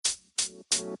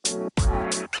Hi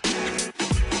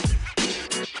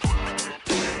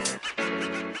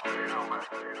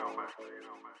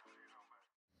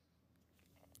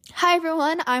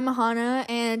everyone, I'm Ahana,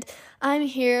 and I'm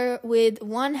here with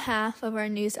one half of our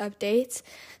news updates.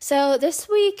 So this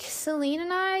week, Celine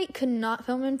and I could not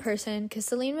film in person because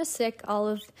Celine was sick all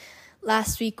of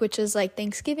last week, which is like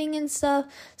Thanksgiving and stuff.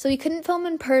 So we couldn't film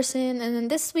in person, and then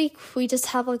this week we just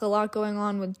have like a lot going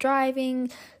on with driving,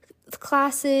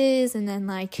 classes, and then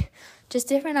like just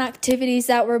different activities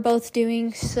that we're both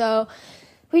doing. So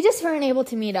we just weren't able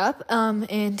to meet up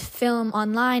and film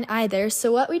online either.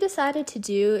 So what we decided to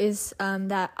do is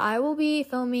that I will be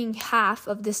filming half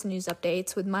of this news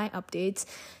updates with my updates,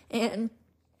 and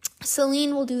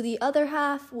Celine will do the other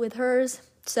half with hers.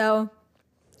 So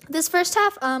this first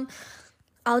half,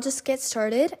 I'll just get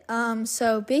started.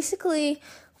 So basically,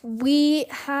 we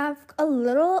have a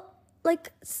little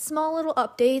small little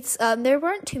updates. There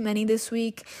weren't too many this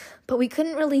week, but we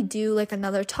couldn't really do like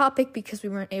another topic because we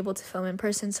weren't able to film in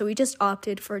person, so we just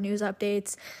opted for news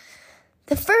updates.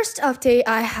 The first update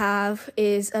I have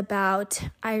is about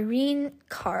Irene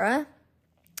Cara.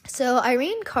 So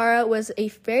Irene Cara was a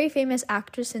very famous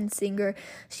actress and singer.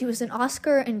 She was an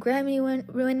Oscar and Grammy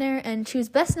winner, and she was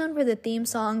best known for the theme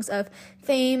songs of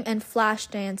Fame and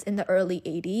Flashdance in the early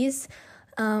 80s.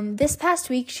 This past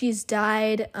week, she's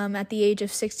died at the age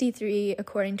of 63,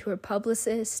 according to her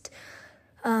publicist.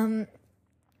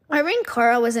 Irene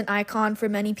Cara was an icon for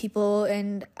many people,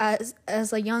 and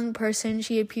as a young person,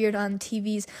 she appeared on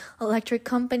TV's Electric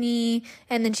Company,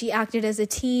 and then she acted as a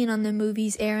teen on the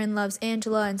movies Aaron Loves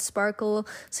Angela and Sparkle.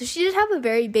 So she did have a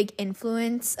very big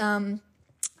influence.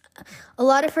 A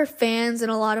lot of her fans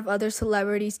and a lot of other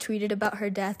celebrities tweeted about her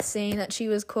death, saying that she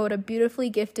was, quote, a beautifully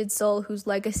gifted soul whose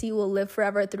legacy will live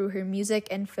forever through her music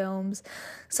and films.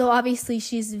 So obviously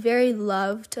she's very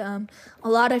loved. A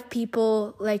lot of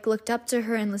people looked up to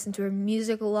her and listened to her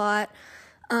music a lot.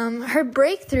 Her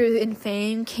breakthrough in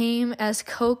fame came as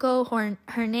Coco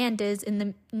Hernandez in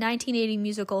the 1980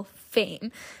 musical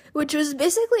Fame, which was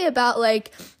basically about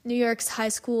New York's high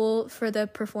school for the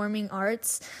performing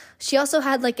arts. She also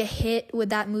had a hit with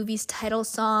that movie's title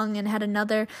song and had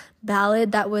another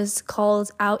ballad that was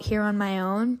called Out Here on My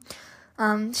Own.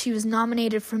 She was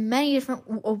nominated for many different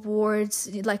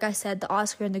awards, like I said, the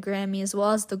Oscar and the Grammy, as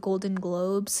well as the Golden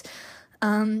Globes.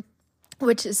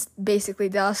 Which is basically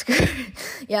the Oscar.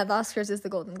 Yeah, the Oscars is the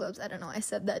Golden Globes. I don't know, I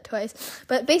said that twice.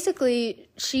 But basically,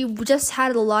 she just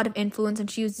had a lot of influence, and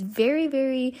she was very,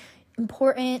 very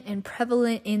important and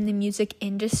prevalent in the music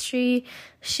industry.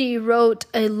 She wrote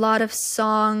a lot of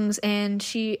songs, and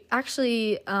she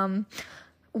actually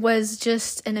was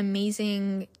just an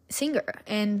amazing singer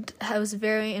and was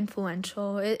very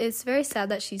influential. It's very sad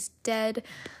that she's dead,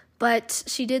 but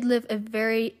she did live a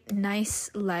very nice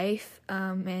life,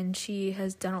 and she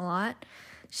has done a lot.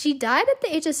 She died at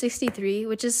the age of 63,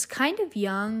 which is kind of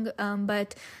young,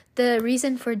 but the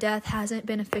reason for death hasn't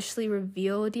been officially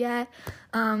revealed yet.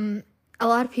 A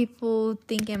lot of people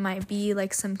think it might be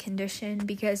some condition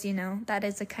because, that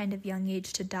is a kind of young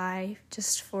age to die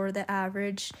just for the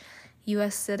average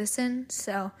U.S. citizen.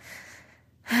 So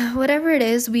whatever it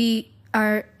is, we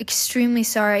are extremely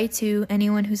sorry to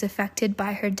anyone who's affected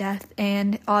by her death,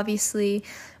 and obviously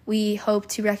we hope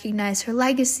to recognize her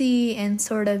legacy and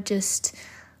sort of just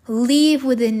leave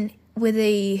with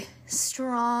a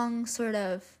strong sort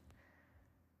of,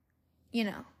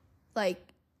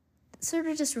 sort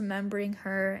of just remembering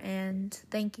her and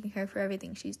thanking her for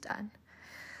everything she's done.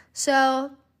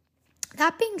 So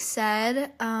that being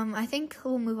said, I think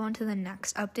we'll move on to the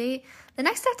next update. The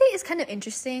next update is kind of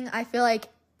interesting. I feel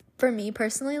for me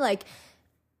personally,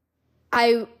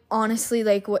 I honestly,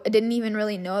 didn't even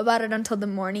really know about it until the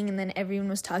morning, and then everyone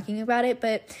was talking about it,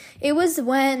 but it was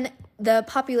when the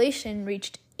population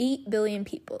reached 8 billion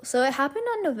people. So it happened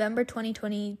on November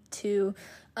 2022,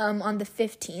 on the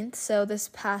 15th, so this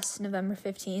past November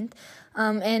 15th,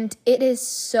 and it is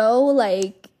so,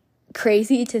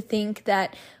 crazy to think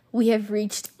that we have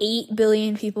reached 8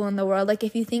 billion people in the world.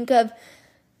 If you think of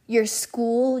your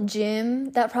school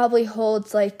gym, that probably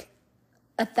holds,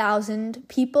 1,000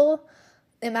 people.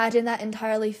 Imagine that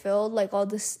entirely filled, all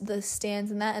the stands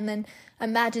and that, and then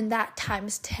imagine that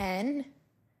times 10,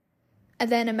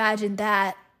 and then imagine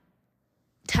that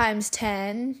times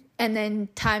 10, and then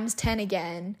times 10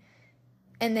 again,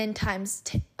 and then times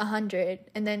 100,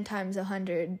 and then times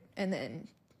 100, and then,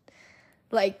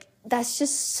 that's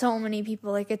just so many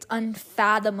people. It's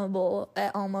unfathomable,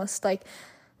 almost,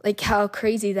 how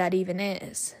crazy that even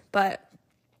is, but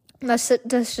that's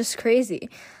just crazy.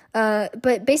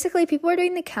 But basically, people are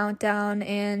doing the countdown,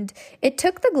 and it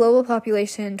took the global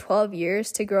population 12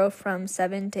 years to grow from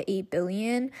 7 to 8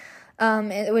 billion,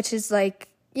 which is like,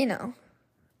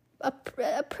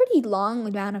 a pretty long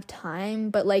amount of time.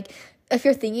 But like, if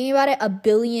you're thinking about it, 1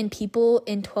 billion people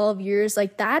in 12 years,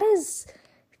 like that is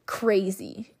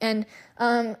crazy. And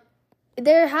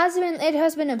it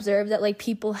has been observed that like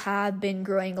people have been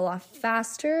growing a lot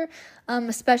faster,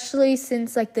 especially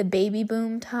since like the baby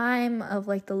boom time of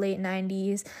like the late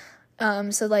 90s.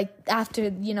 So like after,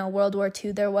 World War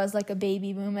II, there was like a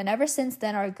baby boom, and ever since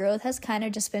then our growth has kind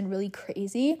of just been really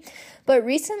crazy. But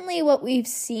recently what we've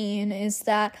seen is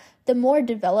that the more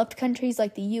developed countries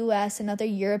like the US and other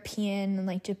European and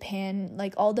like Japan,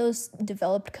 like all those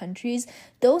developed countries,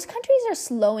 those countries are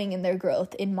slowing in their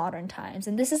growth in modern times.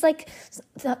 And this is like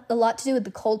a lot to do with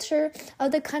the culture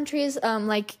of the countries.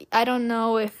 Like, I don't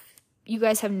know if you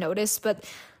guys have noticed, but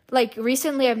like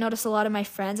recently I've noticed a lot of my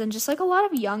friends and just like a lot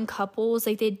of young couples,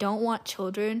 like they don't want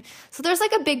children. So there's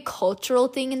like a big cultural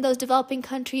thing in those developing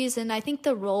countries. And I think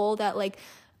the role that like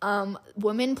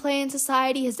women play in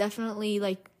society has definitely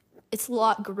like, it's a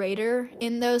lot greater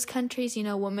in those countries.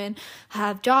 Women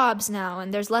have jobs now,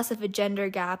 and there's less of a gender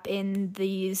gap in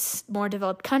these more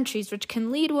developed countries, which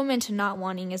can lead women to not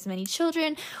wanting as many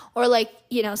children, or like,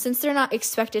 since they're not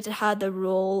expected to have the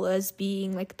role as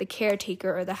being like the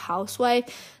caretaker or the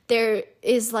housewife, there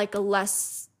is like a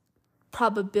less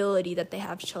probability that they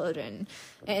have children.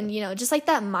 And, just like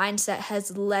that mindset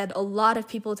has led a lot of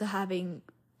people to having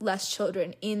less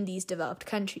children in these developed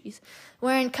countries,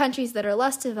 where in countries that are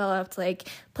less developed, like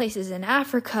places in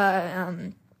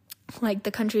Africa, like the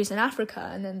countries in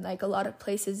Africa, and then like a lot of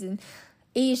places in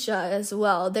Asia as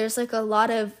well, there's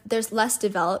less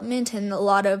development, and a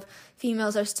lot of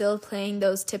females are still playing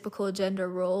those typical gender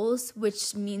roles,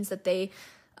 which means that they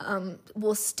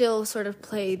will still sort of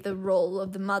play the role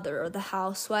of the mother or the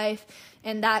housewife,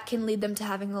 and that can lead them to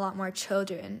having a lot more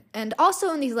children. And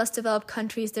also in these less developed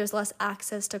countries, there's less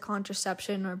access to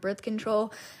contraception or birth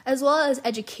control, as well as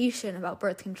education about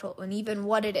birth control and even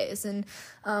what it is. And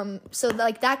so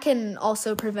like that can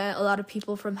also prevent a lot of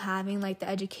people from having like the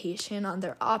education on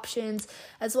their options,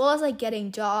 as well as like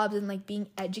getting jobs and like being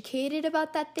educated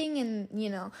about that thing.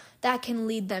 And that can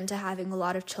lead them to having a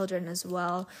lot of children as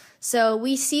well. So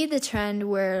we see the trend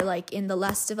where like in the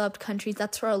less developed countries,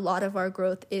 that's where a lot of our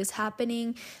growth is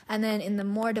happening. And then in the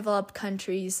more developed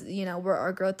countries, where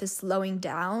our growth is slowing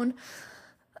down.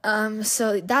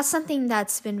 So that's something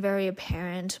that's been very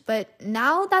apparent. But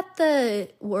now that the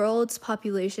world's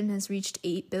population has reached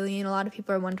 8 billion, a lot of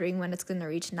people are wondering when it's going to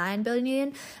reach 9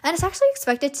 billion. And it's actually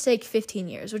expected to take 15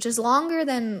 years, which is longer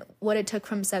than what it took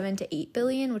from 7 to 8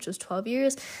 billion, which was 12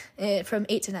 years. From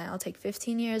 8 to 9, it'll take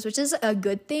 15 years, which is a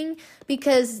good thing,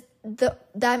 because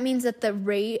that means that the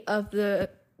rate of the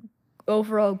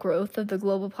overall growth of the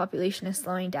global population is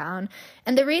slowing down.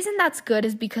 And the reason that's good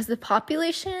is because the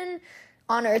population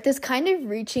on Earth is kind of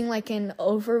reaching like an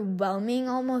overwhelming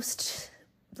almost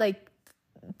like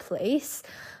place.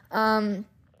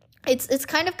 It's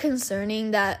kind of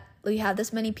concerning that we have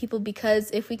this many people, because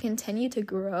if we continue to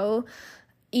grow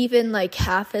even like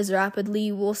half as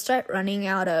rapidly, we'll start running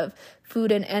out of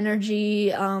food and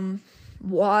energy,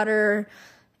 water,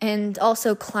 and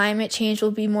also climate change will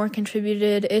be more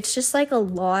contributed. It's just like a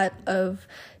lot of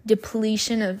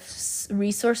depletion of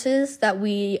resources that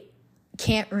we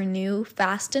can't renew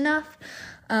fast enough.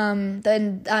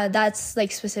 Then that's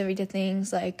like specific to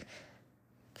things like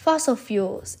fossil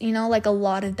fuels, like a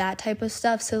lot of that type of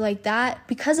stuff. So like that,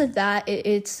 because of that,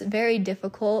 it's very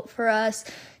difficult for us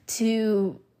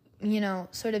to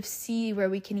sort of see where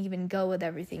we can even go with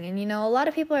everything. And, a lot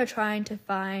of people are trying to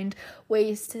find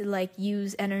ways to like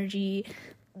use energy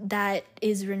that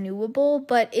is renewable,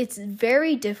 but it's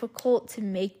very difficult to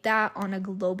make that on a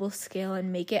global scale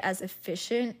and make it as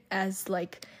efficient as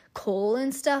like coal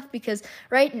and stuff, because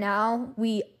right now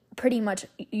we pretty much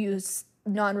use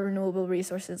non-renewable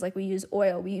resources. Like we use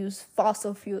oil, we use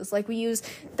fossil fuels, like we use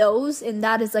those, and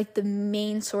that is like the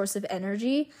main source of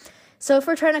energy. So if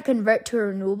we're trying to convert to a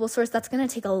renewable source, that's going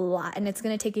to take a lot, and it's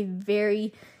going to take a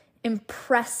very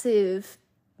impressive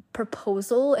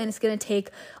proposal, and it's going to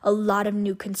take a lot of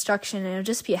new construction, and it'll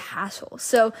just be a hassle.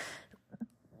 So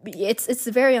it's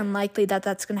very unlikely that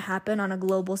that's going to happen on a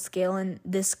global scale in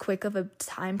this quick of a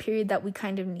time period that we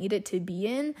kind of need it to be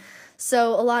in.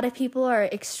 So a lot of people are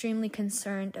extremely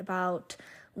concerned about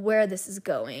where this is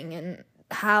going and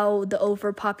how the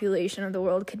overpopulation of the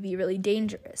world could be really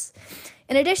dangerous.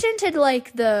 In addition to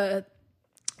like the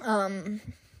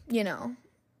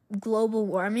global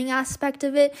warming aspect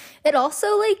of it, it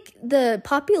also like the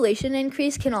population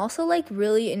increase can also like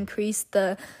really increase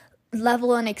the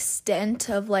level and extent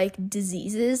of like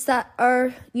diseases that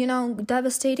are,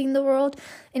 devastating the world,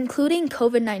 including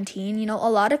COVID-19. A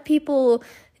lot of people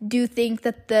do think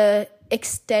that the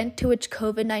extent to which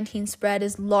COVID-19 spread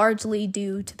is largely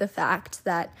due to the fact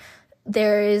that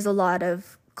there is a lot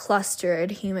of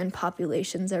clustered human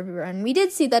populations everywhere. And we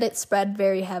did see that it spread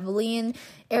very heavily in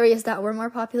areas that were more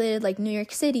populated, like New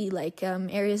York City, like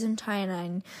areas in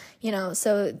China. And,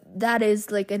 so that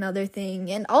is like another thing.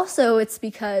 And also it's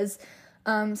because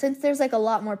since there's like a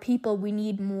lot more people, we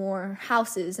need more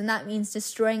houses. And that means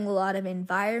destroying a lot of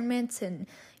environments and,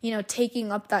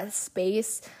 taking up that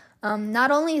space.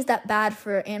 Not only is that bad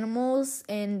for animals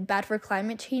and bad for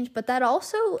climate change, but that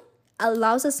also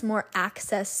allows us more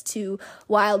access to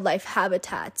wildlife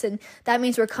habitats. And that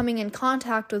means we're coming in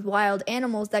contact with wild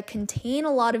animals that contain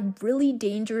a lot of really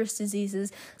dangerous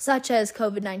diseases, such as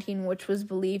COVID-19, which was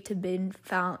believed to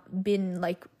have been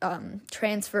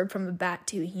transferred from a bat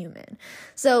to a human.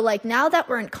 So like now that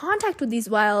we're in contact with these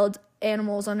wild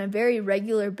animals on a very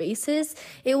regular basis,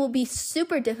 it will be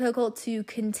super difficult to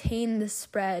contain the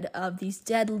spread of these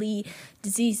deadly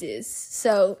diseases.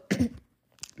 So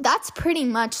that's pretty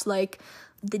much like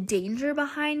the danger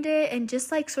behind it, and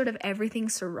just like sort of everything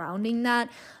surrounding that.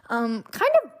 Kind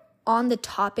of on the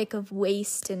topic of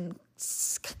waste and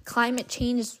climate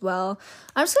change as well,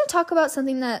 I'm just going to talk about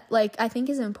something that like I think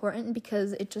is important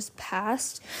because it just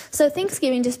passed. So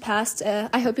Thanksgiving just passed.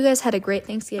 I hope you guys had a great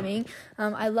Thanksgiving.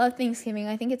 I love Thanksgiving.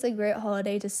 I think it's a great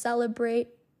holiday to celebrate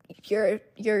your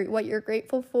what you're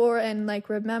grateful for and like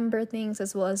remember things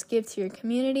as well as give to your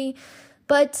community.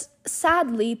 But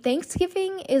sadly,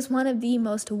 Thanksgiving is one of the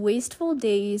most wasteful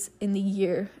days in the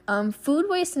year. Food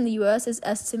waste in the U.S. is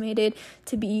estimated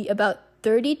to be about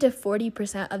 30 to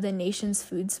 40% of the nation's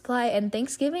food supply, and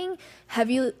Thanksgiving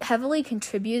heavily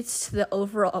contributes to the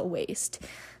overall waste.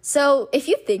 So if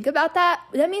you think about that,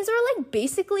 that means we're like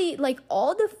basically like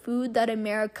all the food that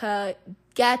America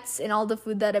gets and all the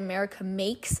food that America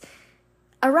makes,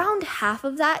 around half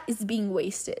of that is being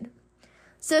wasted.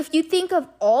 So if you think of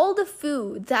all the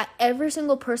food that every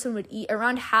single person would eat,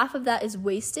 around half of that is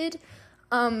wasted.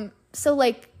 So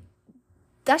like,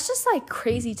 that's just like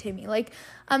crazy to me. Like,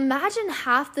 imagine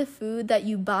half the food that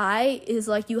you buy is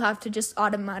like you have to just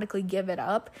automatically give it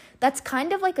up. That's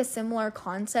kind of like a similar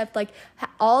concept. Like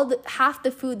half the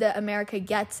food that America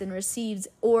gets and receives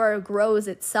or grows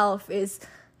itself is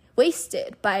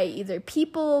wasted by either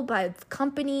people, by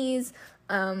companies.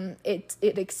 It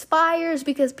expires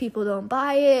because people don't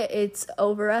buy it. It's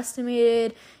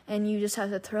overestimated and you just have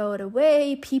to throw it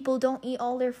away. People don't eat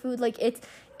all their food. Like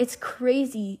it's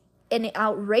crazy and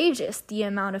outrageous the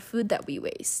amount of food that we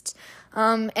waste.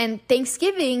 And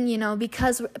Thanksgiving,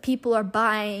 because people are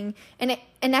buying an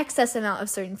excess amount of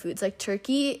certain foods like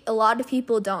turkey, a lot of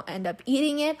people don't end up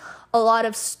eating it. A lot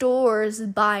of stores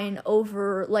buy an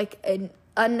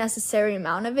unnecessary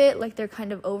amount of it. Like they're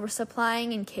kind of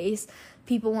oversupplying in case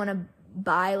people want to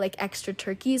buy like extra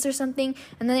turkeys or something,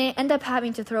 and then they end up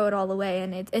having to throw it all away,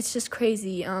 and it's just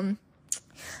crazy.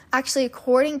 Actually,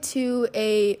 according to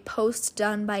a post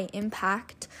done by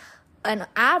Impact, an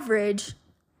average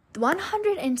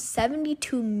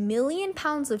 172 million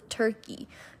pounds of turkey,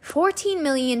 14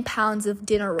 million pounds of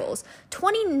dinner rolls,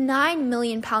 29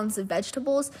 million pounds of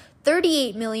vegetables,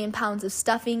 38 million pounds of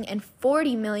stuffing, and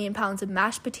 40 million pounds of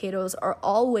mashed potatoes are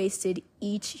all wasted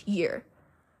each year.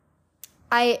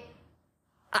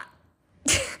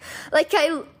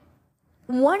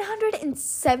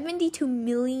 172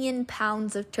 million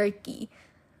pounds of turkey.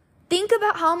 Think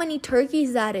about how many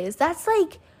turkeys that is. That's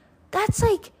like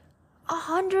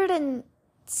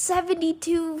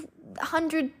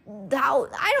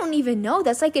 172,000. I don't even know.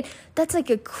 That's like a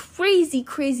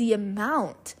crazy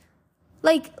amount.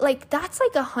 Like that's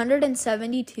like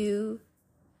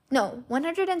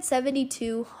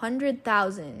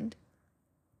 172,000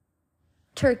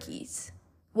 turkeys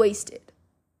wasted.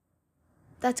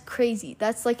 That's crazy.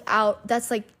 That's like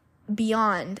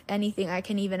beyond anything I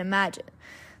can even imagine.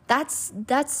 That's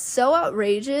so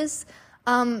outrageous.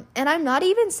 And I'm not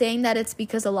even saying that it's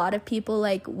because a lot of people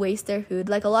like waste their food.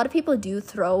 Like a lot of people do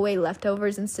throw away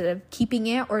leftovers instead of keeping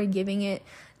it or giving it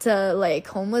to like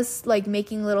homeless, like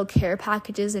making little care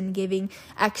packages and giving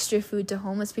extra food to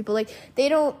homeless people. Like they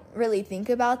don't really think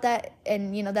about that,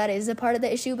 and that is a part of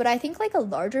the issue, but I think like a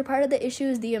larger part of the issue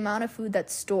is the amount of food that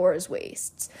stores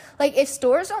wastes. Like if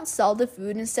stores don't sell the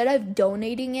food, instead of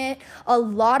donating it, a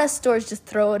lot of stores just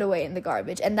throw it away in the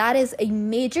garbage, and that is a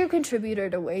major contributor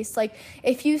to waste. Like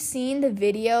if you've seen the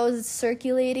videos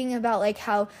circulating about like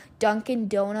how Dunkin'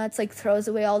 Donuts like throws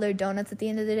away all their donuts at the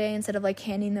end of the day instead of like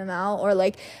handing them out, or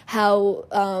like how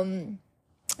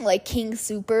like King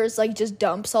Soopers like just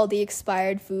dumps all the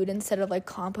expired food instead of like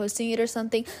composting it or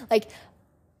something. Like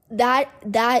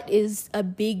that is a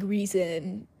big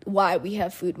reason why we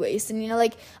have food waste. And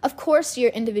like, of course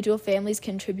your individual families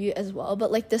contribute as well,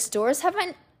 but like the stores have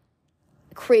a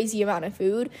crazy amount of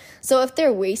food, so if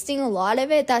they're wasting a lot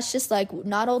of it, that's just like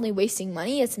not only wasting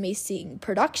money, it's wasting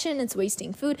production, it's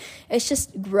wasting food. It's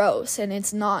just gross and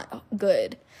it's not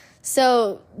good.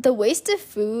 So the waste of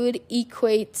food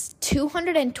equates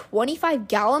 225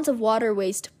 gallons of water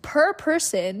waste per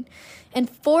person and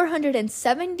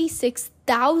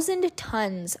 476,000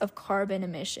 tons of carbon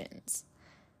emissions.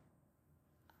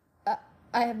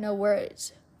 I have no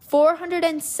words.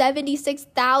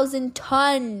 476,000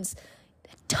 tons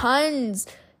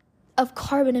of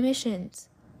carbon emissions.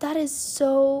 That is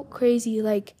so crazy.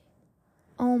 Like,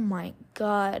 oh my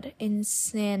God,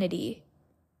 insanity.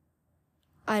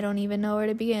 I don't even know where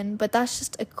to begin, but that's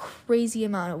just a crazy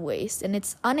amount of waste, and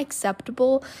it's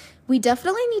unacceptable. We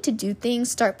definitely need to do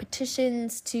things, start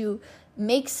petitions to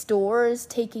make stores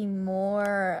take a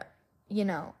more,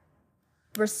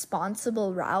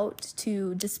 responsible route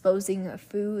to disposing of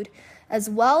food, as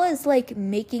well as like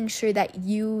making sure that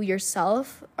you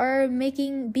yourself are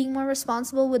being more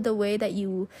responsible with the way that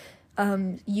you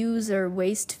use or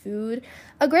waste food.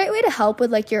 A great way to help with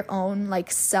like your own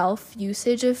like self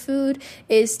usage of food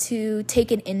is to take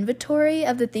an inventory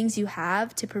of the things you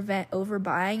have to prevent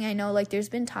overbuying. I know like there's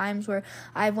been times where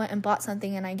I went and bought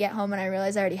something and I get home and I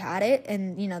realize I already had it,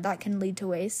 and that can lead to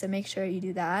waste, so make sure you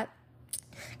do that.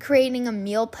 Creating a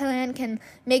meal plan can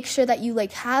make sure that you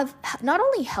like have not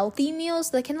only healthy meals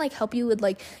that can like help you with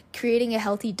like creating a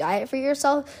healthy diet for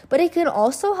yourself, but it can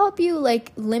also help you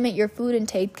like limit your food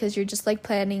intake, because you're just like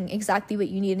planning exactly what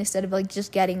you need instead of like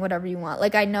just getting whatever you want.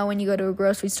 Like I know when you go to a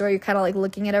grocery store, you're kind of like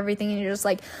looking at everything and you're just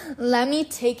like, let me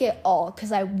take it all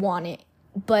because I want it.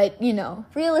 But,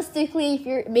 realistically, if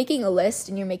you're making a list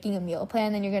and you're making a meal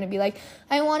plan, then you're going to be like,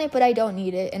 I want it, but I don't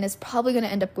need it. And it's probably going to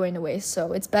end up going to waste.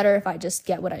 So it's better if I just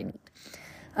get what I need.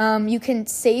 You can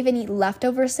save and eat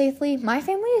leftovers safely. My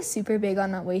family is super big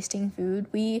on not wasting food.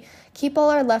 We keep all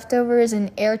our leftovers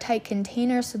in airtight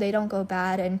containers so they don't go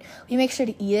bad, and we make sure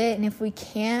to eat it. And if we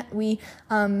can't, we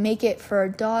make it for our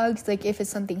dogs, like if it's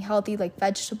something healthy like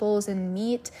vegetables and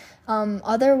meat.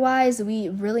 Otherwise, we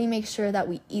really make sure that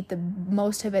we eat the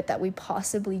most of it that we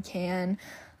possibly can.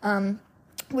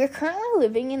 We're currently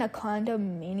living in a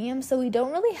condominium, so we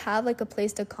don't really have like a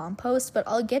place to compost, but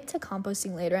I'll get to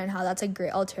composting later and how that's a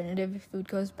great alternative if food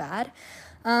goes bad.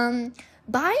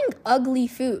 Buying ugly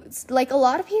foods. Like a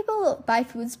lot of people buy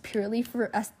foods purely for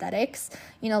aesthetics,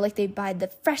 like they buy the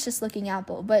freshest looking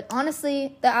apple, but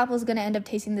honestly, the apple's gonna end up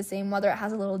tasting the same whether it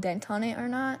has a little dent on it or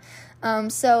not.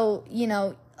 So,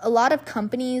 a lot of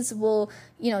companies will,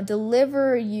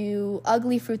 deliver you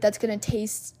ugly fruit that's gonna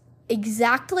taste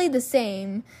exactly the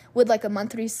same with like a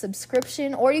monthly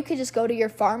subscription, or you could just go to your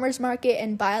farmer's market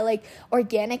and buy like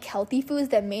organic healthy foods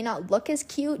that may not look as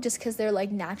cute just because they're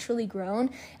like naturally grown,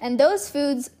 and those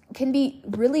foods can be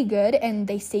really good and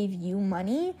they save you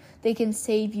money. They can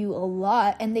save you a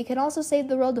lot, and they can also save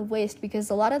the world of waste, because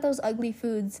a lot of those ugly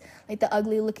foods, like the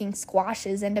ugly looking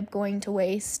squashes, end up going to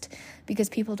waste because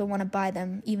people don't want to buy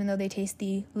them even though they taste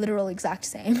the literal exact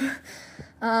same.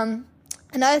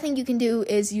 Another thing you can do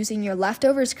is using your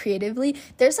leftovers creatively.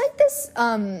 There's like this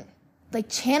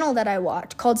channel that I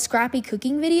watch called Scrappy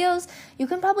Cooking Videos. You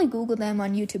can probably Google them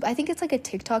on YouTube. I think it's like a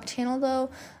TikTok channel though.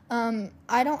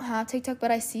 I don't have TikTok,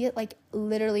 but I see it like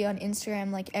literally on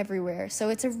Instagram, like everywhere. So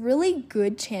it's a really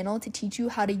good channel to teach you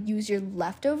how to use your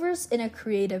leftovers in a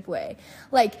creative way.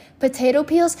 Like potato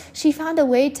peels, she found a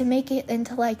way to make it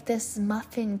into like this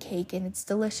muffin cake, and it's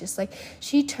delicious. Like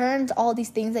she turns all these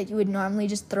things that you would normally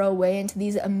just throw away into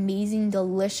these amazing,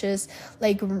 delicious,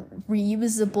 like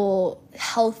reusable,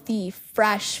 healthy,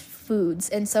 fresh foods.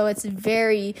 And so it's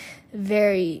very,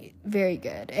 very, very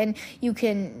good. And you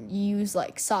can use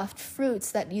like soft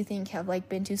fruits that you think have like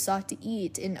been too soft to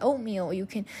eat in oatmeal. You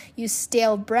can use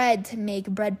stale bread to make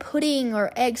bread pudding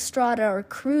or egg strata or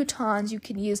croutons. You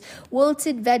can use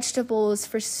wilted vegetables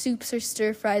for soups or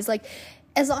stir fries. Like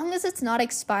as long as it's not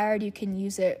expired, you can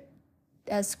use it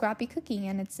as scrappy cooking,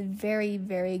 and it's a very,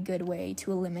 very good way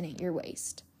to eliminate your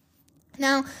waste.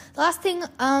 Now, the last thing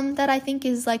that I think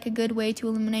is like a good way to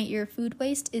eliminate your food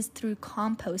waste is through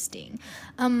composting.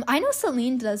 I know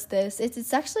Celine does this.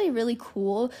 It's actually really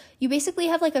cool. You basically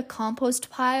have like a compost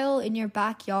pile in your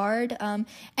backyard,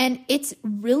 and it's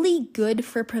really good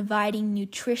for providing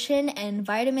nutrition and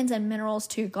vitamins and minerals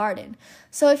to your garden.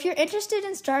 So if you're interested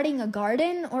in starting a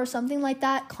garden or something like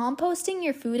that, composting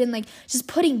your food and like just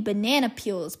putting banana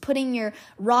peels, putting your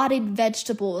rotted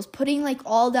vegetables, putting like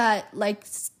all that like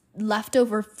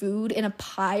leftover food in a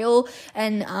pile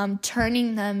and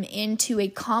turning them into a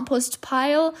compost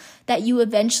pile that you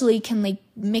eventually can like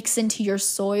mix into your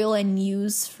soil and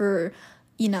use for,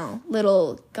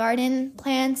 little garden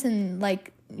plants and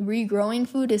like regrowing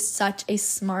food is such a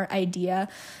smart idea.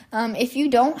 If you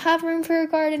don't have room for a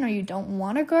garden or you don't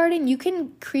want a garden, you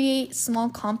can create small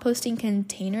composting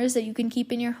containers that you can keep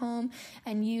in your home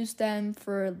and use them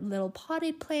for little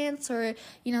potted plants, or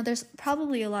there's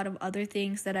probably a lot of other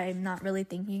things that I'm not really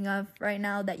thinking of right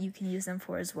now that you can use them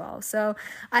for as well. So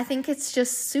I think it's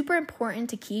just super important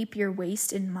to keep your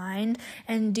waste in mind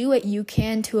and do what you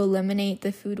can to eliminate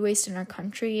the food waste in our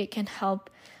country. It can help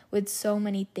with so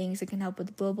many things. It can help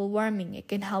with global warming. It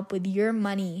can help with your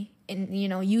money and,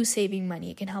 you saving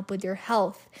money. It can help with your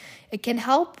health. It can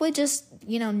help with just,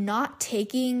 not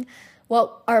taking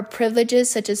what our privileges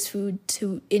such as food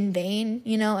to in vain,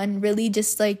 and really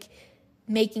just like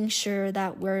making sure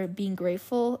that we're being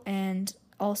grateful and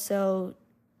also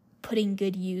putting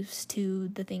good use to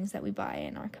the things that we buy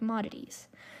in our commodities.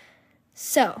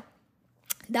 So,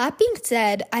 that being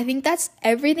said, I think that's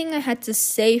everything I had to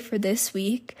say for this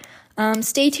week.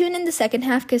 Stay tuned in the second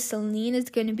half because Celine is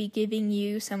going to be giving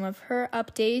you some of her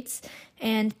updates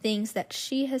and things that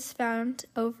she has found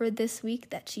over this week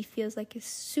that she feels like is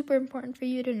super important for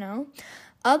you to know.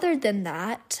 Other than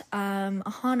that,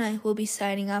 Ahana will be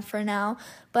signing off for now.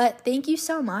 But thank you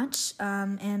so much,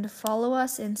 and follow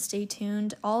us and stay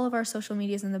tuned. All of our social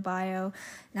medias in the bio.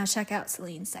 Now check out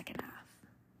Celine's second half.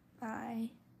 Bye.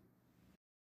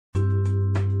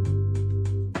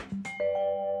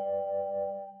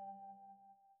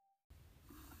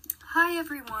 Hi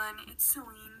everyone, it's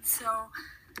Celine. So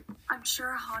I'm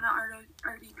sure Hannah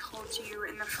already told you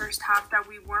in the first half that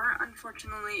we weren't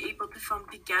unfortunately able to film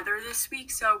together this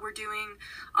week. So we're doing,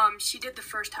 she did the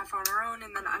first half on her own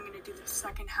and then I'm going to do the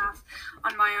second half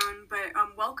on my own. But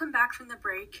welcome back from the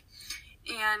break.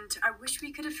 And I wish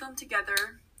we could have filmed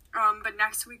together, but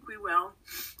next week we will.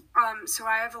 So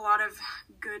I have a lot of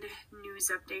good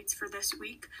news updates for this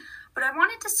week. But I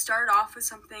wanted to start off with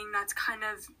something that's kind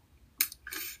of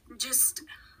just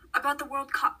about the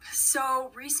World Cup. So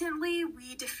recently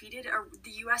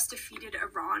the US defeated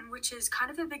Iran, which is kind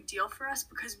of a big deal for us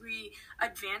because we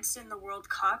advanced in the World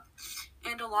Cup,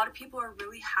 and a lot of people are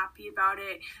really happy about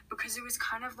it because it was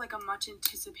kind of like a much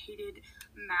anticipated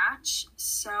match.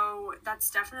 So that's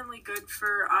definitely good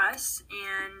for us,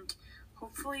 and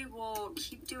hopefully we'll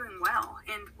keep doing well,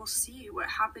 and we'll see what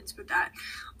happens with that.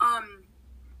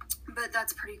 But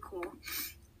that's pretty cool.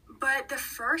 But the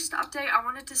first update I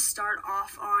wanted to start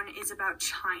off on is about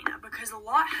China, because a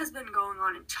lot has been going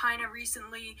on in China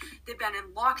recently. They've been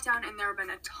in lockdown and there have been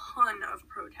a ton of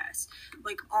protests,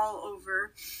 like all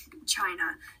over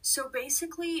China. So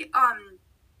basically,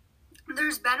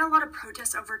 there's been a lot of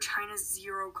protests over China's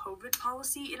zero COVID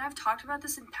policy, and I've talked about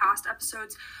this in past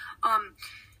episodes,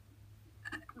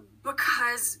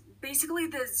 because basically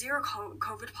the zero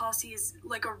COVID policy is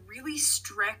like a really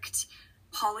strict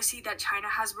policy that China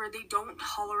has where they don't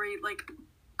tolerate like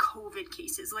COVID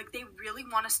cases. Like they really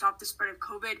want to stop the spread of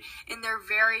COVID, and they're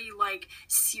very like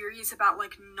serious about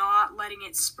like not letting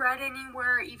it spread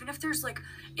anywhere. Even if there's like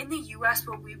in the US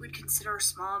what we would consider a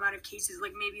small amount of cases,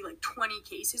 like maybe like 20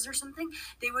 cases or something,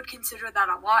 they would consider that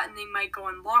a lot and they might go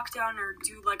on lockdown or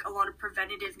do like a lot of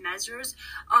preventative measures.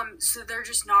 So they're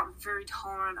just not very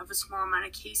tolerant of a small amount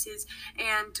of cases,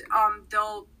 and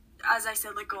they'll, as I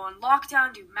said, like go on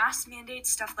lockdown, do mask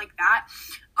mandates, stuff like that.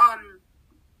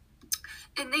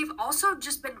 And they've also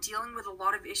just been dealing with a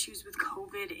lot of issues with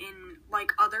COVID in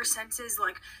like other senses.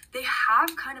 Like they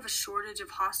have kind of a shortage of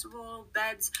hospital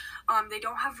beds. They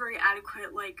don't have very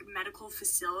adequate like medical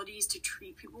facilities to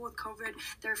treat people with COVID.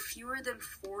 There are fewer than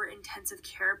 4 intensive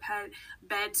care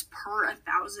beds per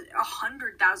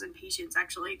 100,000 patients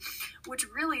actually, which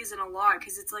really isn't a lot,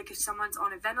 because it's like if someone's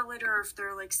on a ventilator or if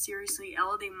they're like seriously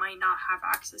ill, they might not have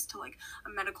access to like a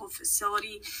medical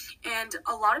facility. And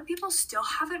a lot of people still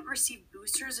haven't received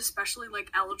boosters, especially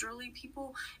like elderly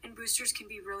people, and boosters can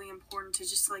be really important to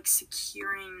just like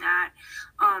securing that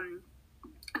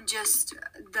just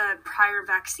the prior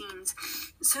vaccines.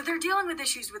 So they're dealing with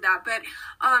issues with that. But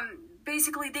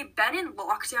basically, they've been in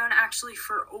lockdown actually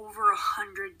for over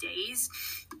 100 days.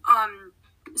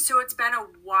 So it's been a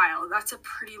while. That's a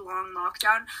pretty long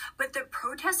lockdown. But the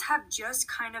protests have just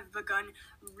kind of begun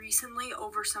recently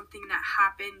over something that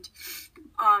happened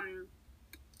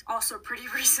also pretty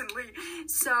recently.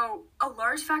 So a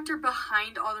large factor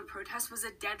behind all the protests was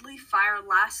a deadly fire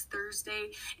last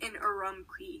Thursday in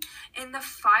Urumqi. And the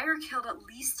fire killed at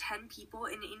least 10 people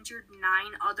and injured 9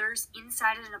 others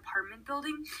inside an apartment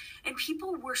building. And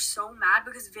people were so mad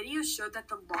because videos showed that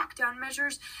the lockdown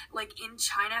measures, like in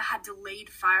China, had delayed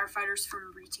firefighters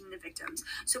from reaching the victims.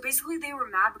 So basically they were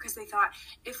mad because they thought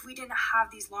if we didn't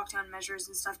have these lockdown measures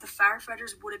and stuff, the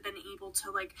firefighters would have been able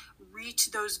to like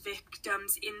reach those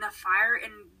victims in the fire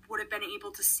and would have been able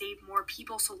to save more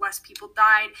people, so less people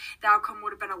died. The outcome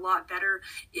would have been a lot better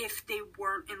if they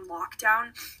weren't in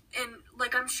lockdown. And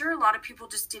like I'm sure a lot of people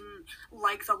just didn't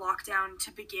like the lockdown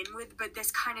to begin with, but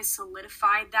this kind of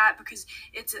solidified that because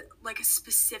it's like a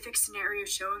specific scenario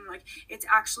showing like it's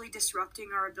actually disrupting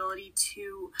our ability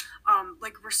to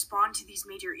like respond to these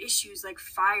major issues like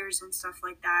fires and stuff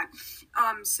like that.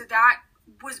 So that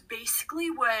was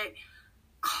basically what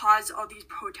caused all these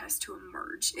protests to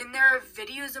emerge. And there are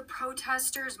videos of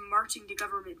protesters marching to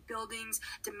government buildings,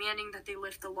 demanding that they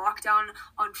lift the lockdown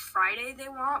on Friday they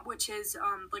want, which is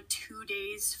like 2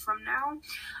 days from now.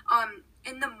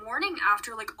 In the morning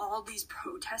after like all these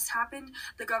protests happened,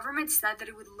 the government said that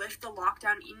it would lift the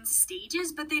lockdown in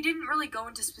stages, but they didn't really go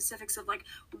into specifics of like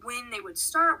when they would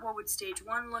start, what would stage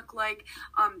 1 look like,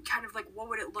 kind of like what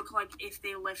would it look like if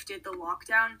they lifted the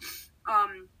lockdown.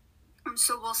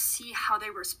 So we'll see how they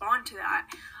respond to that.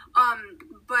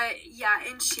 But yeah,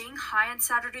 in Shanghai on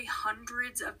Saturday,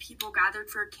 hundreds of people gathered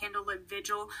for a candlelit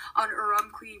vigil on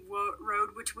Urumqi Road,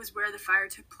 which was where the fire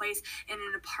took place in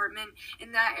an apartment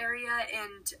in that area.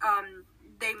 And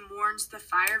they mourned the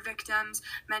fire victims.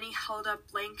 Many held up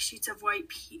blank sheets of white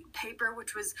paper,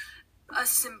 which was a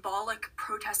symbolic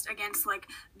protest against like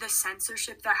the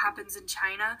censorship that happens in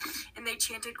China, and they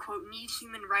chanted, quote, "Need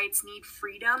human rights, need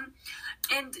freedom."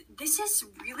 And this is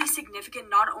really significant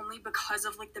not only because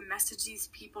of like the message these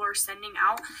people are sending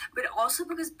out, but also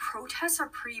because protests are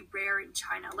pretty rare in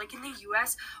China. Like in the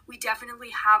US, we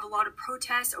definitely have a lot of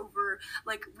protests over,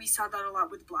 like we saw that a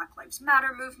lot with Black Lives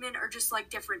Matter movement or just like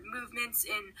different movements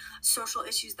in social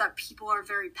issues that people are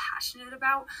very passionate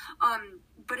about.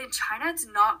 But in China, it's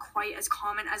not quite as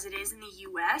common as it is in the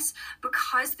US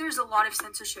because there's a lot of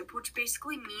censorship, which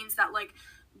basically means that like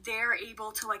they're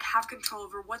able to like have control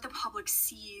over what the public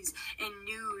sees in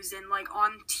news and like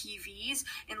on TVs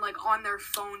and like on their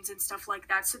phones and stuff like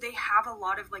that. So they have a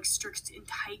lot of like strict and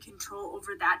tight control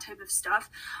over that type of stuff.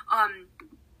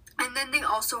 And then they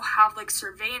also have like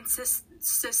surveillance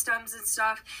systems and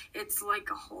stuff. It's like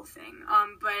a whole thing.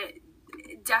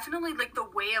 But definitely like the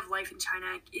way of life in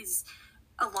China is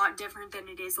a lot different than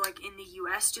it is like in the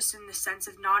US, just in the sense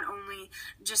of not only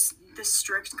just the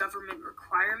strict government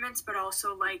requirements, but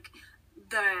also like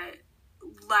the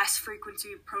less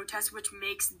frequency of protests, which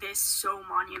makes this so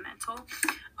monumental.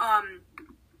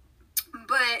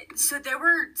 But so there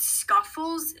were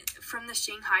scuffles from the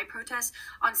Shanghai protests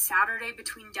on Saturday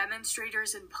between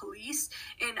demonstrators and police,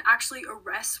 and actually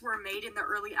arrests were made in the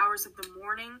early hours of the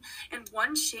morning. And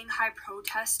one Shanghai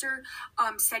protester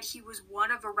said he was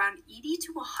one of around 80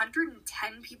 to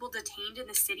 110 people detained in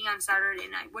the city on Saturday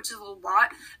night, which is a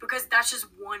lot because that's just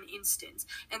one instance,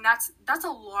 and that's a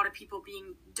lot of people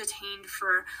being detained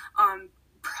for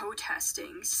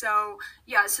protesting. So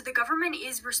yeah, so the government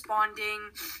is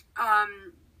responding.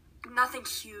 Nothing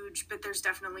huge, but there's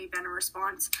definitely been a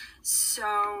response.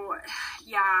 So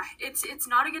yeah, it's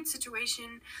not a good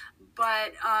situation,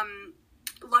 but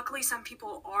luckily some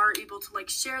people are able to like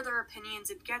share their opinions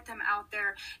and get them out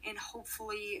there, and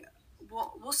hopefully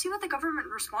we'll see what the government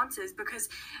response is, because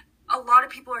a lot of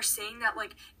people are saying that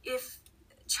like if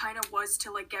China was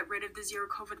to like get rid of the zero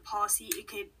COVID policy, it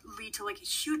could lead to like a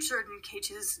huge surge in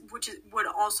cases, which would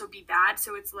also be bad.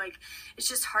 So it's like it's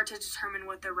just hard to determine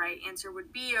what the right answer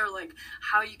would be, or like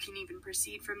how you can even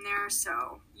proceed from there.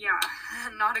 So yeah,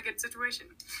 not a good situation.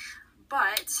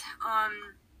 But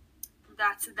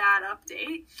that's that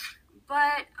update.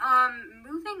 But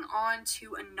moving on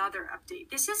to another update.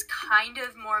 This is kind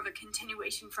of more of a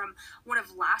continuation from one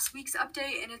of last week's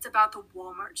update, and it's about the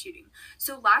Walmart shooting.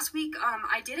 So last week,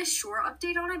 I did a short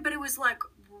update on it, but it was like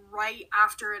right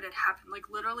after it had happened, like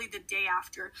literally the day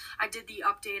after I did the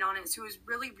update on it. So it was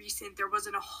really recent. There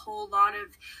wasn't a whole lot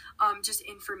of just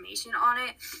information on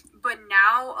it, but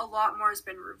now a lot more has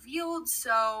been revealed.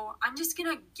 So I'm just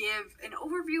gonna give an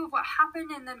overview of what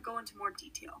happened and then go into more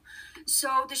detail.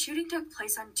 So the shooting took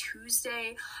place on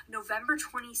Tuesday, November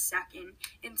 22nd,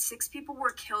 and 6 people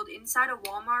were killed inside a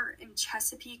Walmart in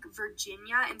Chesapeake,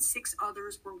 Virginia, and 6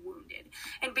 others were wounded.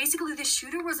 And basically the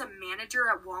shooter was a manager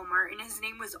at Walmart, and his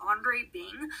name was Andre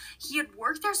Bing. He had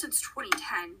worked there since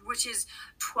 2010, which is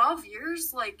 12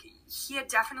 years. Like, he had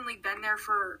definitely been there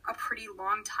for a pretty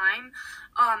long time.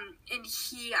 And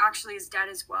he actually is dead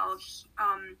as well.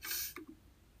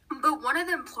 But one of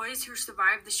the employees who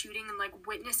survived the shooting and, like,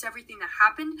 witnessed everything that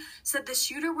happened said the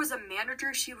shooter was a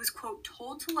manager she was, quote,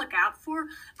 told to look out for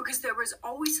because there was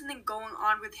always something going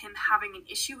on with him having an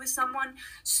issue with someone.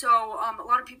 So, a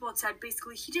lot of people had said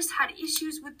basically he just had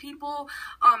issues with people.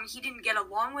 He didn't get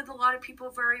along with a lot of people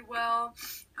very well.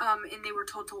 And they were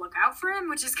told to look out for him,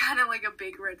 which is kind of like a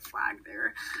big red flag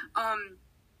there.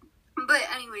 But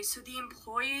anyway, so the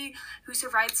employee who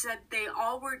survived said they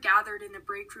all were gathered in the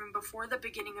break room before the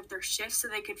beginning of their shift so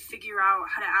they could figure out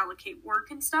how to allocate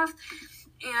work and stuff.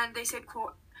 And they said,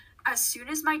 quote, as soon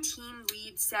as my team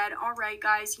lead said, all right,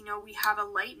 guys, we have a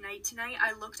light night tonight,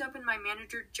 I looked up and my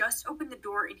manager just opened the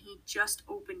door and he just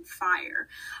opened fire.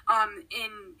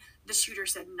 And the shooter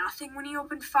said nothing when he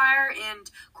opened fire and,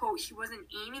 quote, he wasn't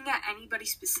aiming at anybody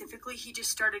specifically. He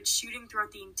just started shooting throughout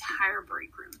the entire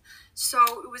break room. So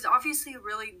it was obviously a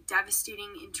really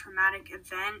devastating and traumatic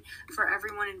event for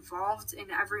everyone involved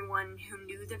and everyone who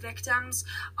knew the victims.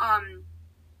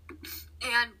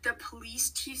 And the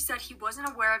police chief said he wasn't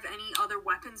aware of any other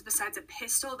weapons besides a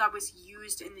pistol that was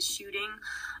used in the shooting.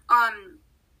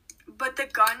 But the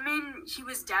gunman, he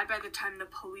was dead by the time the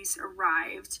police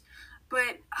arrived.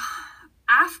 But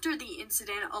after the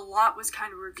incident, a lot was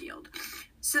kind of revealed.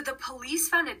 So the police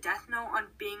found a death note on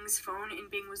Bing's phone,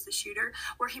 and Bing was the shooter,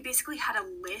 where he basically had a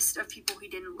list of people he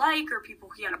didn't like or people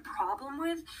he had a problem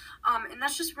with. And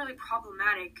that's just really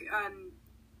problematic.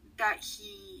 That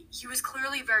he was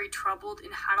clearly very troubled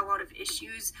and had a lot of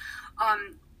issues.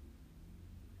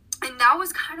 And that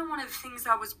was kind of one of the things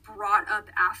that was brought up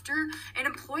after. An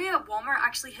employee at Walmart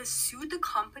actually has sued the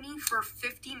company for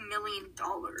 $50 million.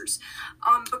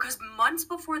 Because months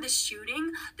before the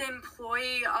shooting, the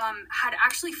employee had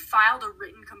actually filed a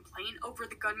written complaint over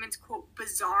the gunman's, quote,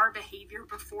 bizarre behavior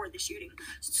before the shooting.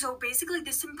 So basically,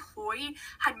 this employee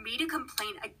had made a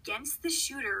complaint against the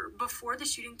shooter before the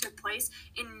shooting took place,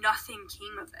 and nothing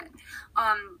came of it.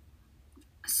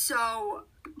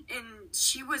 And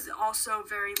she was also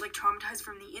very, like, traumatized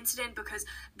from the incident because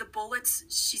the bullets,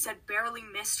 she said, barely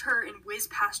missed her and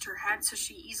whizzed past her head, so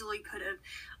she easily could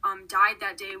have died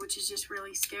that day, which is just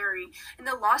really scary. And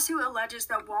the lawsuit alleges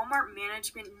that Walmart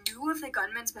management knew of the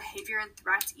gunman's behavior and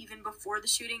threats even before the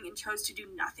shooting and chose to do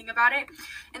nothing about it.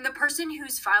 And the person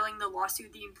who's filing the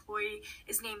lawsuit, the employee,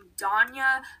 is named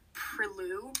Danya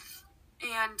Prelou.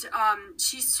 And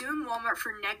she sued Walmart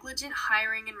for negligent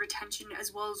hiring and retention,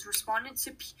 as well as respondent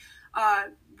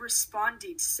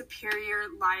superior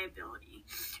liability.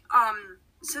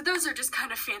 So those are just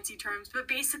kind of fancy terms, but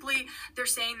basically they're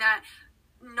saying that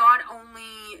not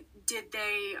only did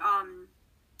they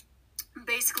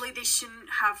basically they shouldn't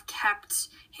have kept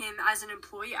him as an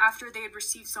employee after they had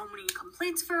received so many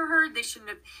complaints for her. They shouldn't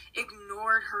have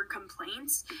ignored her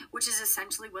complaints, which is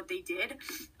essentially what they did.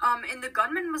 And the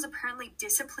gunman was apparently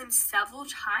disciplined several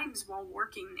times while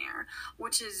working there,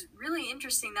 which is really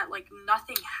interesting that, like,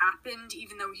 nothing happened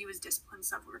even though he was disciplined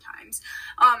several times.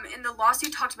 And the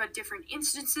lawsuit talked about different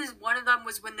instances. One of them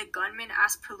was when the gunman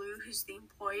asked Prelou, who's the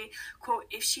employee, quote,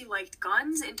 if she liked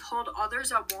guns, and told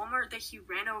others at Walmart that he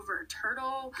ran over a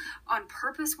turtle on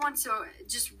purpose once. So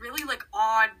just really, like,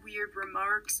 odd, weird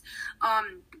remarks.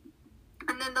 And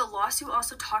then the lawsuit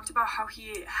also talked about how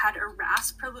he had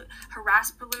harassed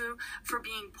Prelou for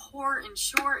being poor and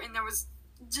short, and there was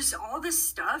just all this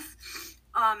stuff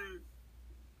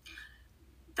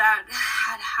that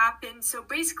had happened. So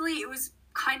basically it was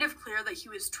kind of clear that he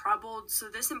was troubled, so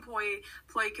this employee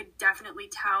could definitely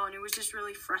tell, and it was just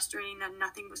really frustrating that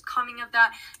nothing was coming of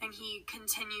that, and he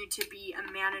continued to be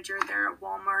a manager there at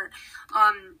Walmart.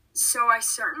 So I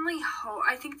certainly hope,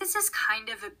 I think this is kind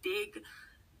of a big,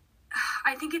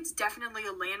 I think it's definitely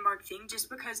a landmark thing, just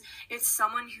because it's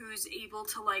someone who's able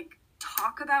to, like,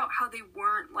 talk about how they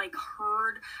weren't like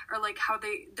heard, or like how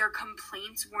their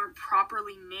complaints weren't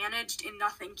properly managed and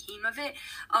nothing came of it.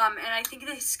 And I think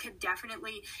this could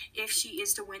definitely, if she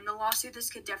is to win the lawsuit, this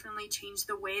could definitely change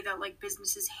the way that like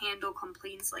businesses handle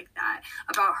complaints like that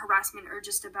about harassment, or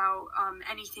just about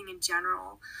anything in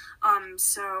general.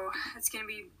 So it's going to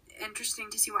be interesting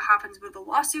to see what happens with the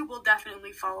lawsuit. We'll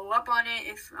definitely follow up on it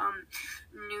if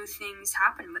new things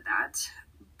happen with that.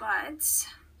 But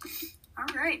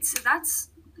all right, so that's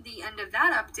the end of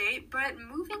that update. But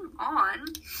moving on,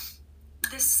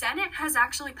 the Senate has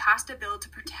actually passed a bill to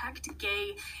protect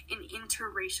gay and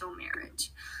interracial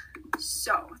marriage.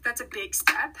 So that's a big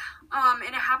step. And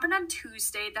it happened on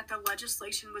Tuesday that the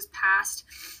legislation was passed.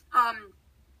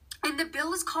 And the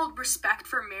bill is called Respect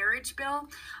for Marriage Bill.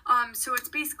 So it's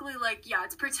basically like, yeah,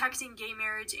 it's protecting gay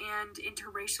marriage and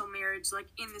interracial marriage, like,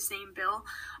 in the same bill.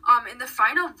 And the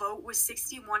final vote was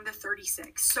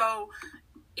 61-36. So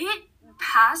it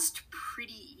passed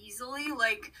pretty easily.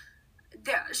 Like,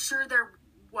 there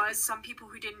was some people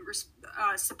who didn't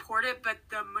support it, but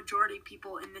the majority of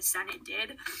people in the Senate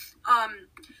did.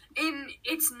 And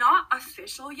it's not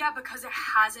official yet because it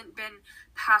hasn't been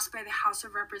passed by the House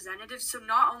of Representatives. So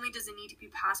not only does it need to be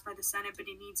passed by the Senate, but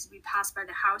it needs to be passed by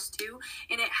the House too.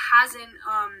 And it hasn't,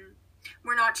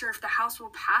 we're not sure if the House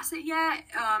will pass it yet.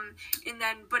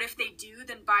 But if they do,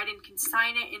 then Biden can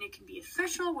sign it and it can be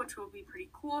official, which will be pretty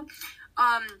cool.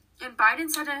 And Biden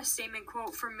said in a statement,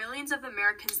 quote, "For millions of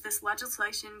Americans, this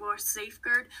legislation will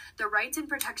safeguard the rights and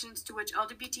protections to which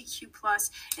LGBTQ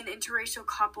plus and interracial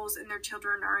couples and their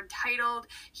children are entitled."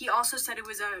 He also said it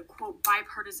was a, quote,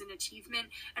 "bipartisan achievement."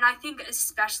 And I think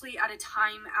especially at a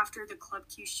time after the Club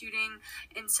Q shooting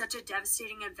and such a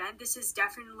devastating event, this is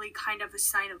definitely kind of a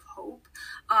sign of hope,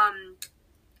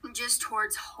 just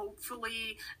towards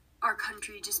hopefully our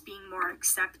country just being more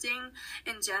accepting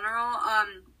in general.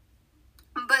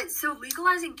 But so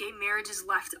legalizing gay marriage is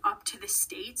left up to the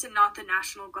states and not the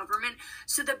national government.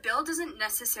 So the bill doesn't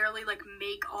necessarily like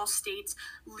make all states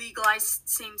legalize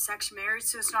same-sex marriage.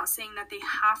 So it's not saying that they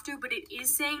have to, but it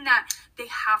is saying that they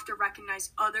have to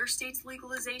recognize other states'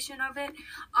 legalization of it.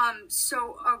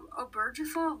 So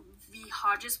Obergefell v.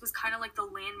 Hodges was kind of like the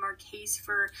landmark case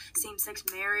for same-sex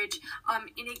marriage, and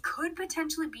it could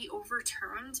potentially be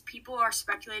overturned. People are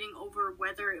speculating over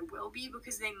whether it will be,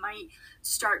 because they might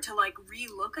start to like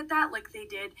re-look at that like they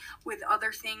did with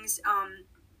other things, and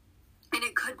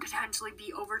it could potentially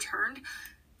be overturned.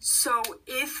 So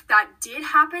if that did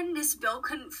happen, this bill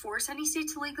couldn't force any state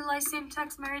to legalize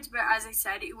same-sex marriage, but as I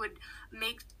said, it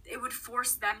would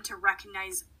force them to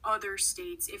recognize other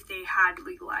states if they had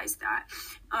legalized that.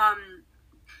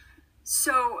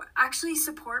 So actually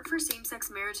support for same-sex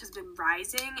marriage has been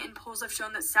rising, and polls have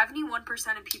shown that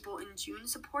 71% of people in June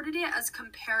supported it as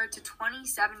compared to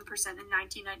 27% in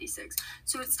 1996.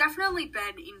 So it's definitely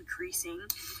been increasing.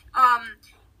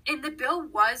 And the bill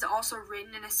was also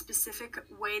written in a specific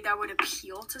way that would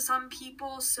appeal to some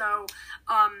people. So,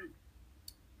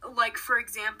 like, for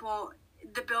example,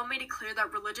 the bill made it clear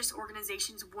that religious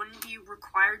organizations wouldn't be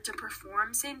required to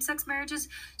perform same-sex marriages.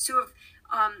 So if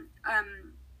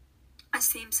a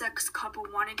same-sex couple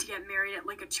wanted to get married at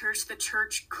like a church, the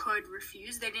church could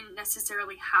refuse. They didn't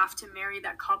necessarily have to marry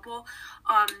that couple,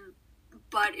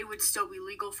 but it would still be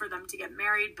legal for them to get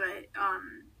married. But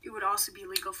it would also be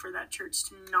legal for that church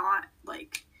to not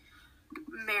like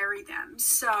marry them.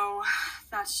 So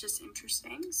that's just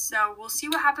interesting. So we'll see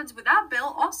what happens with that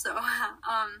bill also.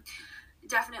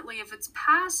 Definitely if it's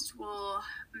passed, we'll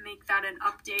make that an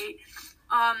update.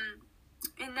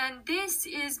 And then this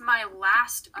is my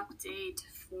last update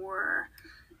for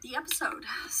the episode.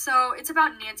 So it's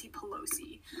about Nancy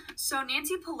Pelosi. So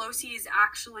Nancy Pelosi is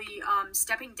actually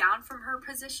stepping down from her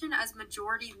position as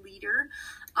majority leader.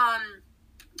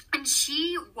 And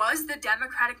she was the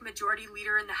Democratic majority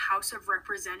leader in the House of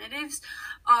Representatives.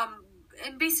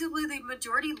 And basically the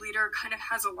majority leader kind of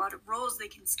has a lot of roles. They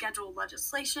can schedule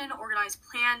legislation, organize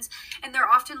plans, and they're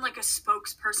often like a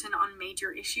spokesperson on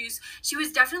major issues. She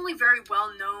was definitely very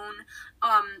well known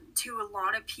to a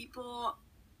lot of people,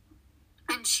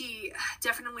 and she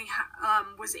definitely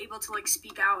was able to like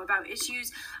speak out about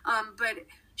issues, but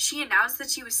she announced that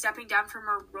she was stepping down from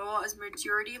her role as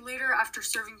majority leader after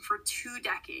serving for 2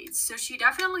 decades. So she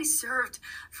definitely served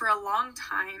for a long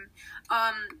time.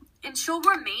 And she'll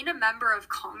remain a member of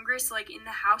Congress, like in the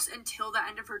House, until the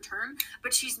end of her term,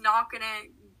 but she's not going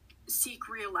to seek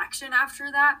re-election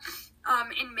after that.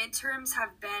 And midterms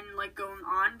have been like going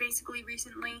on basically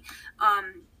recently.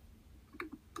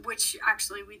 which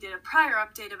actually we did a prior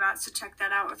update about, so check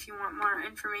that out if you want more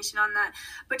information on that.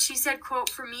 But she said, quote,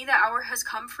 "For me, the hour has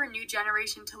come for a new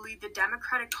generation to lead the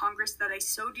Democratic Congress that I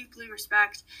so deeply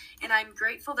respect, and I'm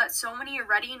grateful that so many are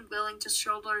ready and willing to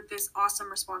shoulder this awesome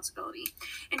responsibility."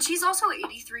 And she's also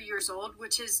 83 years old,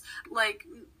 which is, like,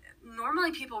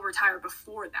 normally people retire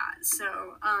before that.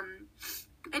 So,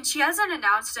 and she hasn't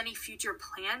announced any future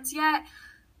plans yet.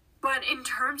 But in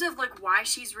terms of, like, why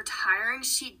she's retiring,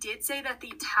 she did say that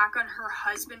the attack on her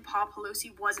husband, Paul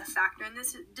Pelosi, was a factor in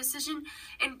this decision.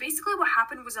 And basically what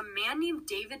happened was a man named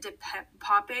David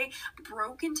DePape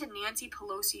broke into Nancy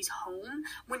Pelosi's home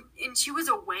and she was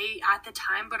away at the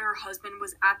time, but her husband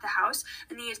was at the house.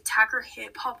 And the attacker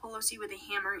hit Paul Pelosi with a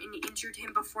hammer and injured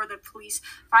him before the police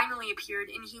finally appeared.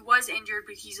 And he was injured,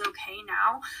 but he's okay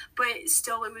now. But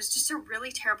still, it was just a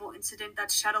really terrible incident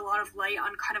that shed a lot of light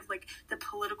on kind of, like, the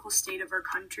political state of our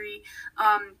country.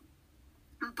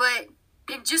 But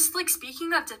just, like,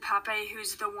 speaking of DePape,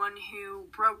 who's the one who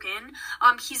broke in,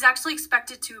 he's actually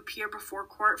expected to appear before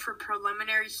court for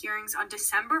preliminary hearings on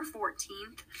December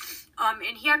 14th.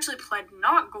 And he actually pled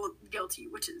not guilty,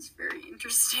 which is very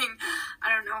interesting. I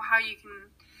don't know how you can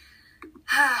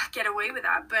get away with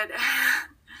that, but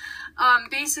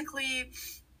basically,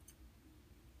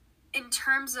 in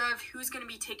terms of who's going to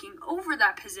be taking over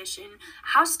that position,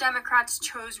 House Democrats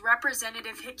chose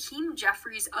Representative Hakeem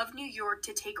Jeffries of New York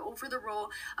to take over the role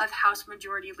of House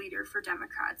Majority Leader for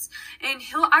Democrats. And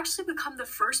he'll actually become the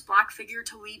first Black figure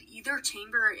to lead either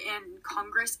chamber in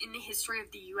Congress in the history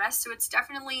of the U.S., so it's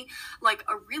definitely, like,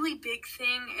 a really big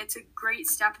thing. It's a great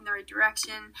step in the right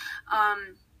direction.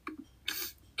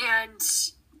 And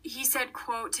he said,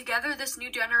 quote, "Together, this new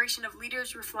generation of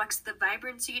leaders reflects the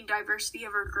vibrancy and diversity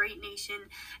of our great nation,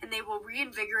 and they will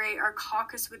reinvigorate our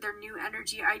caucus with their new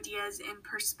energy, ideas, and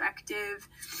perspective."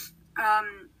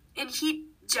 And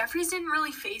Jeffries didn't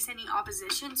really face any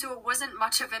opposition, so it wasn't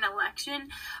much of an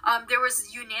election. There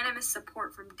was unanimous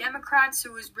support from Democrats, so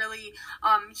it was really,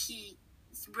 he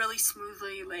really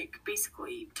smoothly, like,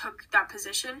 basically took that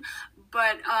position.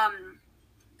 But,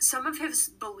 some of his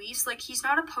beliefs, like, he's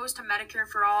not opposed to Medicare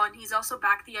for all, and he's also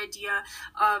backed the idea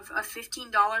of a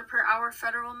 $15 per hour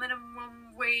federal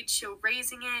minimum wage, so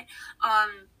raising it.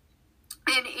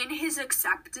 And in his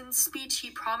acceptance speech,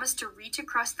 he promised to reach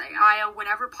across the aisle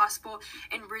whenever possible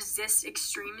and resist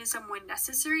extremism when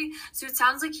necessary. So it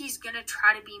sounds like he's going to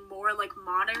try to be more, like,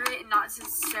 moderate and not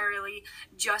necessarily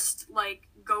just, like,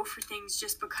 go for things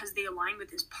just because they align with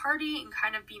his party, and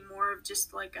kind of be more of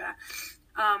just, like, a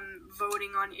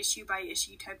voting on issue by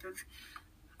issue type of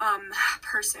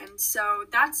person. So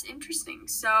that's interesting.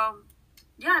 So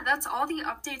yeah, that's all the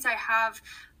updates I have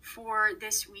for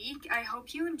this week. I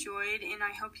hope you enjoyed, and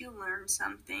I hope you learned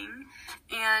something.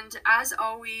 And as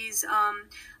always,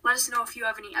 let us know if you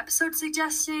have any episode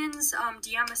suggestions.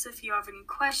 DM us if you have any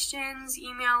questions.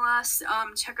 Email us.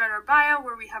 Check out our bio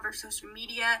where we have our social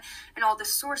media and all the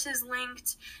sources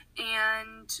linked.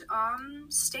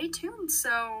 And stay tuned.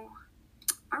 So,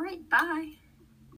 all right, bye.